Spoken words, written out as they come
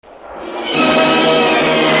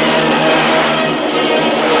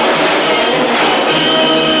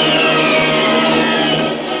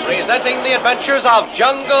Adventures of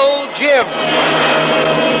Jungle Jim.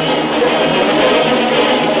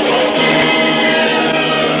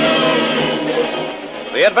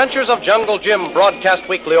 The Adventures of Jungle Jim, broadcast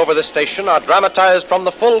weekly over this station, are dramatized from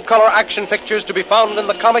the full-color action pictures to be found in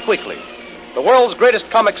the Comic Weekly, the world's greatest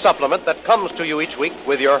comic supplement that comes to you each week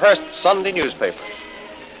with your Hearst Sunday newspaper.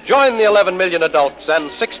 Join the 11 million adults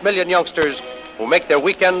and 6 million youngsters who make their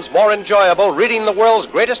weekends more enjoyable reading the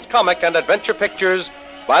world's greatest comic and adventure pictures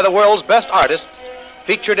by the world's best artists,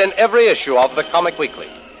 featured in every issue of the Comic Weekly.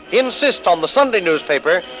 Insist on the Sunday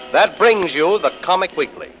newspaper that brings you the Comic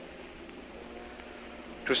Weekly.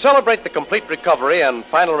 To celebrate the complete recovery and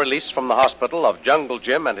final release from the hospital of Jungle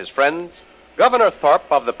Jim and his friends, Governor Thorpe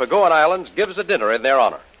of the Pagoan Islands gives a dinner in their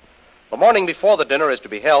honor. The morning before the dinner is to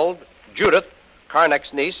be held, Judith,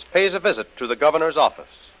 Carnack's niece, pays a visit to the governor's office.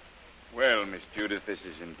 Well, Miss Judith, this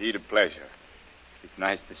is indeed a pleasure. It's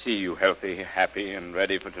nice to see you healthy, happy, and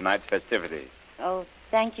ready for tonight's festivities. Oh,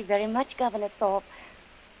 thank you very much, Governor Thorpe,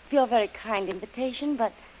 for your very kind invitation,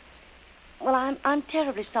 but, well, I'm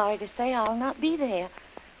terribly sorry to say I'll not be there.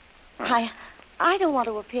 I don't want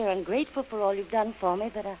to appear ungrateful for all you've done for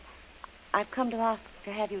me, but I've come to ask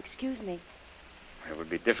to have you excuse me. It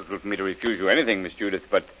would be difficult for me to refuse you anything, Miss Judith,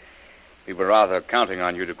 but we were rather counting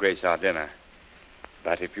on you to grace our dinner.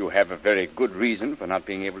 But if you have a very good reason for not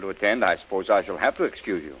being able to attend, I suppose I shall have to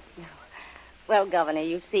excuse you. No. Well, Governor,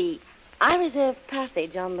 you see, I reserved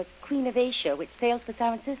passage on the Queen of Asia, which sails for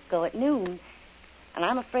San Francisco at noon, and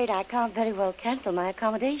I'm afraid I can't very well cancel my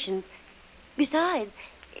accommodations. Besides,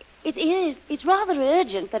 it's rather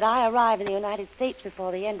urgent that I arrive in the United States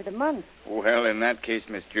before the end of the month. Well, in that case,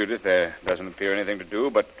 Miss Judith, there doesn't appear anything to do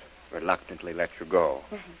but reluctantly let you go.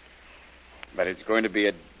 But it's going to be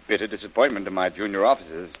a bitter disappointment to my junior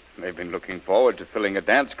officers. They've been looking forward to filling a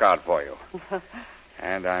dance card for you.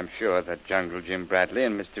 And I'm sure that Jungle Jim Bradley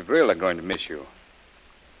and Mr. Brill are going to miss you.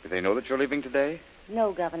 Do they know that you're leaving today?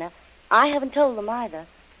 No, Governor. I haven't told them either.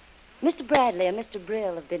 Mr. Bradley and Mr.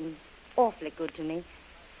 Brill have been awfully good to me,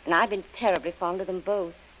 and I've been terribly fond of them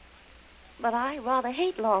both. But I rather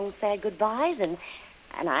hate long, sad goodbyes, and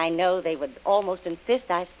I know they would almost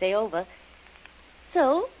insist I stay over.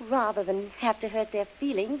 So, rather than have to hurt their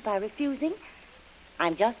feelings by refusing,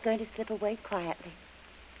 I'm just going to slip away quietly.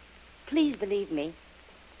 Please believe me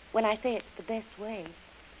when I say it's the best way.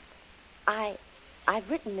 I've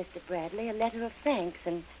written Mr. Bradley a letter of thanks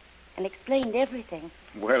and explained everything.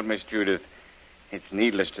 Well, Miss Judith, it's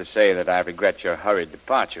needless to say that I regret your hurried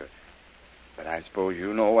departure. But I suppose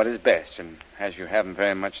you know what is best, and as you haven't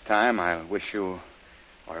very much time, I'll wish you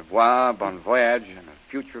au revoir, bon voyage, and a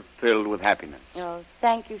future filled with happiness. Oh,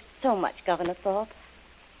 thank you so much, Governor Thorpe.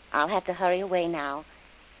 I'll have to hurry away now.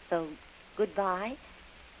 So, goodbye,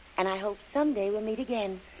 and I hope someday we'll meet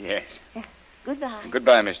again. Yes. Goodbye.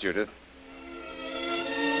 Goodbye, Miss Judith.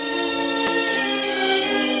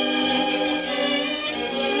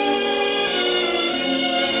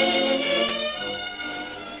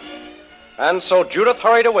 And so Judith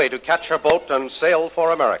hurried away to catch her boat and sail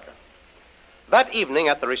for America. That evening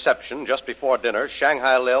at the reception, just before dinner,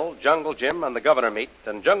 Shanghai Lil, Jungle Jim, and the governor meet,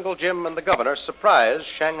 and Jungle Jim and the governor surprise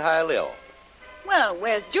Shanghai Lil. Well,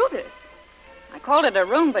 where's Judith? I called at her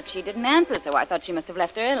room, but she didn't answer, so I thought she must have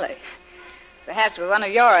left early. Perhaps with one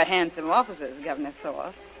of your handsome officers, Governor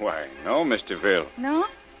Thorpe. Why, no, Mr. Brill. No?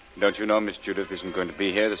 Don't you know Miss Judith isn't going to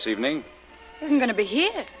be here this evening? Isn't going to be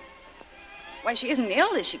here? Why, she isn't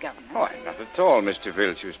ill, is she, Governor? Why, not at all, Mr.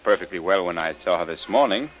 Brill. She was perfectly well when I saw her this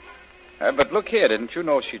morning. But look here, didn't you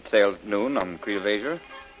know she'd sailed at noon on Queen of Asia?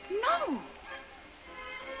 No.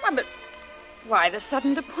 Why the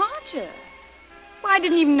sudden departure? Why, I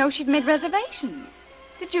didn't even know she'd made reservations.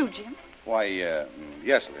 Did you, Jim? Why,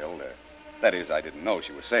 yes, Lil. That is, I didn't know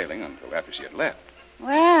she was sailing until after she had left.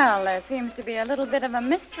 Well, there seems to be a little bit of a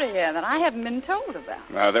mystery here that I haven't been told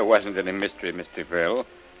about. No, there wasn't any mystery, Mr. Brill.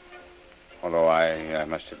 Although I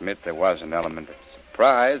must admit there was an element of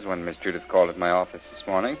surprise when Miss Judith called at my office this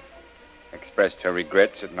morning, expressed her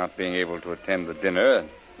regrets at not being able to attend the dinner, and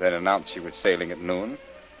then announced she was sailing at noon.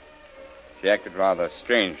 She acted rather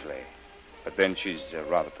strangely, but then she's a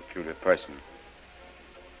rather peculiar person.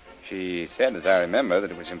 She said, as I remember, that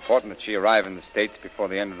it was important that she arrive in the States before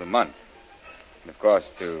the end of the month. And, of course,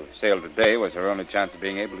 to sail today was her only chance of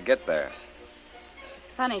being able to get there.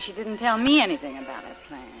 Funny she didn't tell me anything about her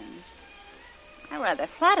plans. I rather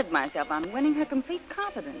flattered myself on winning her complete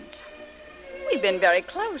confidence. We've been very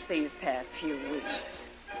close these past few weeks.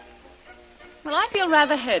 Well, I feel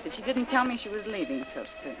rather hurt that she didn't tell me she was leaving so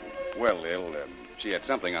soon. Well, Lil, she had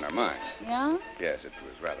something on her mind. Yeah? Yes, it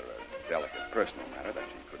was rather a delicate personal matter that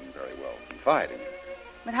she couldn't very well confide in.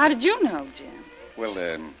 But how did you know, Jim? Well,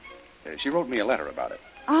 She wrote me a letter about it.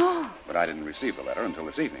 Oh. But I didn't receive the letter until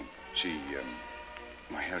this evening. She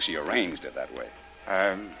arranged it that way.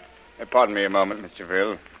 Pardon me a moment, Mr.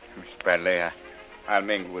 Brill. Mr. Bradley, I'll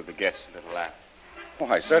mingle with the guests a little later.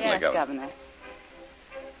 Why, certainly, Yes, Governor.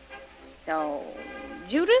 So,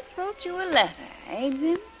 Judith wrote you a letter, eh,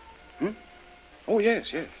 Jim? Oh,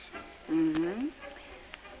 yes. Mm-hmm.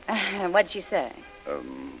 What'd she say?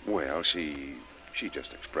 Well, she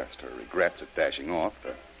just expressed her regrets at dashing off.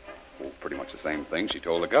 Pretty much the same thing she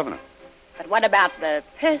told the governor. But what about the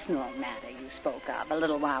personal matter you spoke of a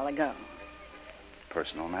little while ago?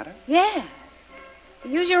 Personal matter? Yes. To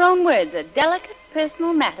use your own words, a delicate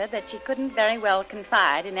personal matter that she couldn't very well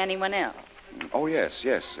confide in anyone else. Oh, yes.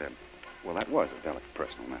 Well, that was a delicate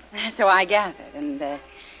personal matter. So I gathered. And,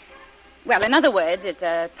 well, in other words, it's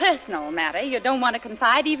a personal matter you don't want to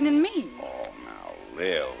confide even in me. Oh, now,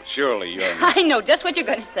 Lil, surely you're not... I know just what you're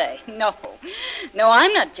going to say. No,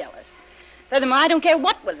 I'm not jealous. Furthermore, I don't care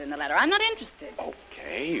what was in the letter. I'm not interested.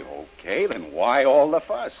 Okay. Then why all the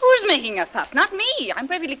fuss? Who's making a fuss? Not me. I'm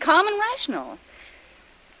perfectly calm and rational.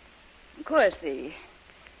 Of course, the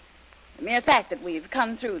mere fact that we've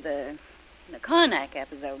come through the Karnak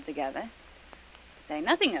episode together, to say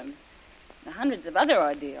nothing of the hundreds of other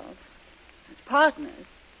ordeals, as partners,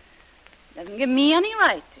 doesn't give me any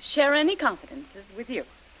right to share any confidences with you.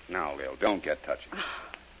 Now, Lil, don't get touchy.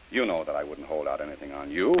 You know that I wouldn't hold out anything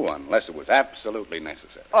on you unless it was absolutely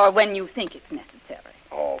necessary. Or when you think it's necessary.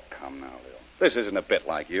 Oh, come now, Lil. This isn't a bit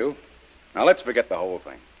like you. Now, let's forget the whole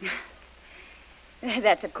thing.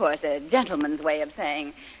 That's, of course, a gentleman's way of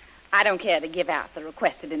saying, I don't care to give out the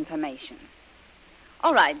requested information.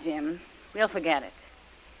 All right, Jim, we'll forget it.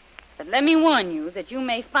 But let me warn you that you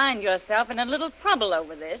may find yourself in a little trouble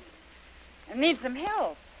over this and need some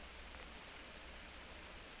help.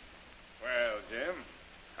 Well, Jim,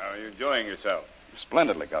 how are you enjoying yourself?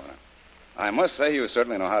 Splendidly, Governor. I must say you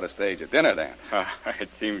certainly know how to stage a dinner dance. It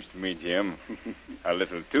seems to me, Jim, a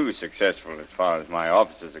little too successful as far as my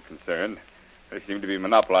officers are concerned. They seem to be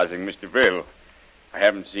monopolizing Mr. Brill. I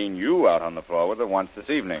haven't seen you out on the floor with her once this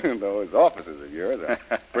evening. Those officers of yours are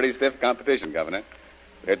pretty stiff competition, Governor.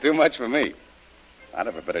 They're too much for me. I'd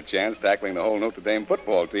have a better chance tackling the whole Notre Dame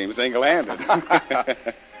football team single-handed.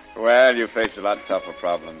 Well, you face a lot tougher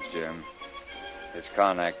problems, Jim. This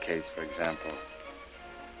Karnak case, for example.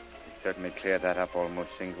 You certainly cleared that up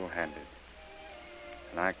almost single-handed.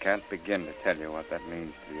 And I can't begin to tell you what that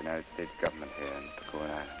means to the United States government here in the Pacific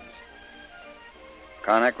Islands.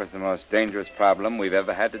 Karnak was the most dangerous problem we've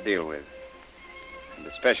ever had to deal with. And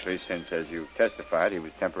especially since, as you testified, he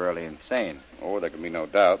was temporarily insane. Oh, there can be no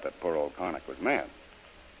doubt that poor old Karnak was mad.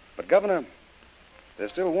 But, Governor,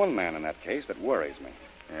 there's still one man in that case that worries me.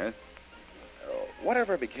 Yes?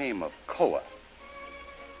 Whatever became of Koa?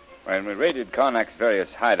 When we raided Karnak's various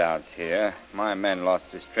hideouts here, my men lost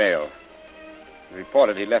his trail. It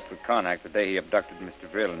reported he left with Karnak the day he abducted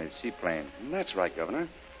Mr. Brill in his seaplane. That's right, Governor.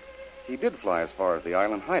 He did fly as far as the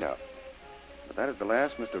island hideout. But that is the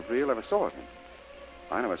last Mr. Brill ever saw of him.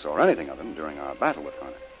 I never saw anything of him during our battle with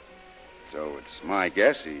Karnak. So it's my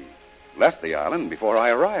guess he left the island before I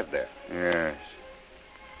arrived there. Yes.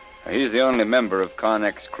 He's the only member of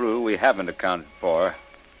Karnak's crew we haven't accounted for.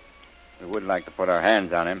 We would like to put our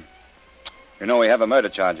hands on him. You know, we have a murder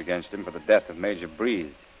charge against him for the death of Major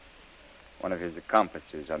Breeze. One of his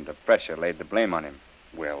accomplices, under pressure, laid the blame on him.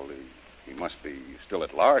 Well, he must be still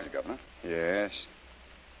at large, Governor. Yes.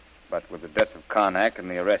 But with the death of Karnak and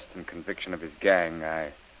the arrest and conviction of his gang,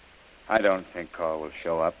 I don't think Carl will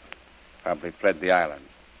show up. Probably fled the island.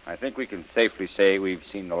 I think we can safely say we've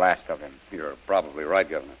seen the last of him. You're probably right,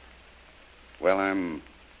 Governor. Well, I'm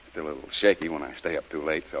still a little shaky when I stay up too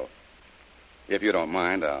late, so if you don't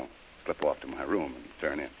mind, I'll slip off to my room and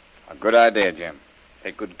turn in. A good idea, Jim.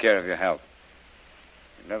 Take good care of your health.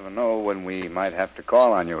 You never know when we might have to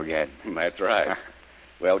call on you again. That's right.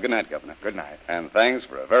 Well, good night, Governor. Good night. And thanks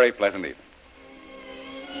for a very pleasant evening.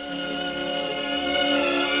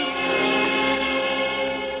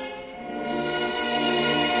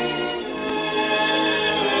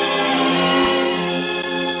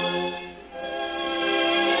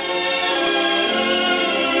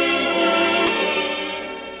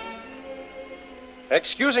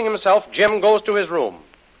 Excusing himself, Jim goes to his room.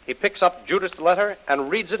 He picks up Judith's letter and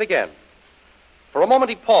reads it again. For a moment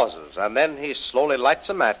he pauses, and then he slowly lights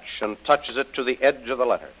a match and touches it to the edge of the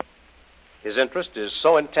letter. His interest is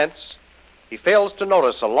so intense, he fails to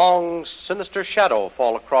notice a long, sinister shadow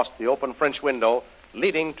fall across the open French window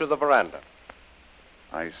leading to the veranda.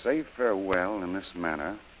 I say farewell in this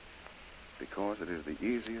manner because it is the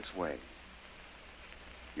easiest way.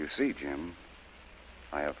 You see, Jim,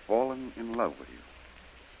 I have fallen in love with you.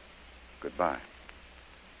 Goodbye.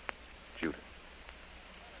 Judith.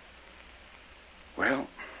 Well,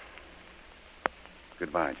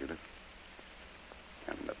 goodbye, Judith.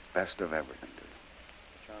 And the best of everything to you.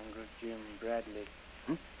 Jungle Jim Bradley.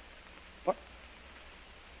 What?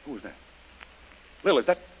 Who was that? Lil, is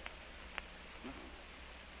that... No.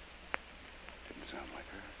 Didn't sound like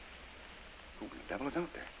her. Who the devil is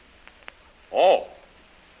out there? Oh,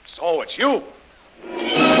 so it's you.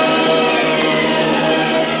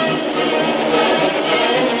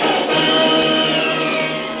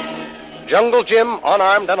 Jungle Jim,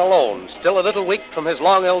 unarmed and alone, still a little weak from his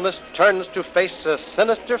long illness, turns to face a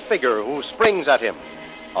sinister figure who springs at him,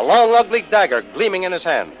 a long, ugly dagger gleaming in his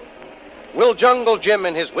hand. Will Jungle Jim,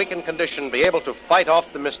 in his weakened condition, be able to fight off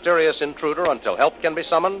the mysterious intruder until help can be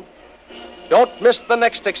summoned? Don't miss the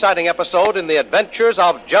next exciting episode in the adventures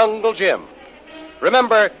of Jungle Jim.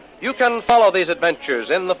 Remember, you can follow these adventures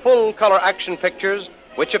in the full-color action pictures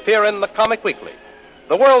which appear in the Comic Weekly,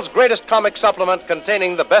 the world's greatest comic supplement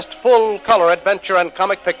containing the best full-color adventure and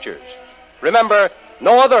comic pictures. Remember,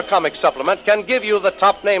 no other comic supplement can give you the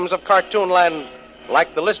top names of Cartoonland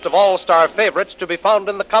like the list of all-star favorites to be found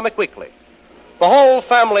in the Comic Weekly. The whole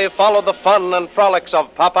family follow the fun and frolics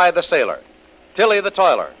of Popeye the Sailor, Tilly the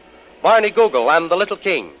Toiler, Barney Google and the Little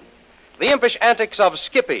King, the impish antics of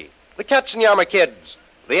Skippy, the Katzenjammer Kids,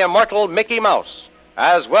 the immortal Mickey Mouse,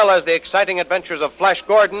 as well as the exciting adventures of Flash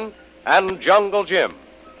Gordon and Jungle Jim.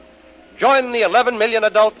 Join the 11 million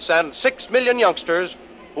adults and 6 million youngsters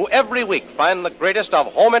who every week find the greatest of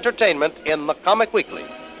home entertainment in the Comic Weekly,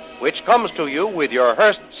 which comes to you with your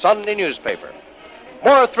Hearst Sunday newspaper.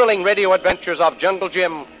 More thrilling radio adventures of Jungle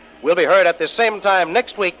Jim will be heard at this same time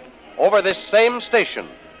next week over this same station.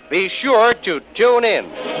 Be sure to tune in.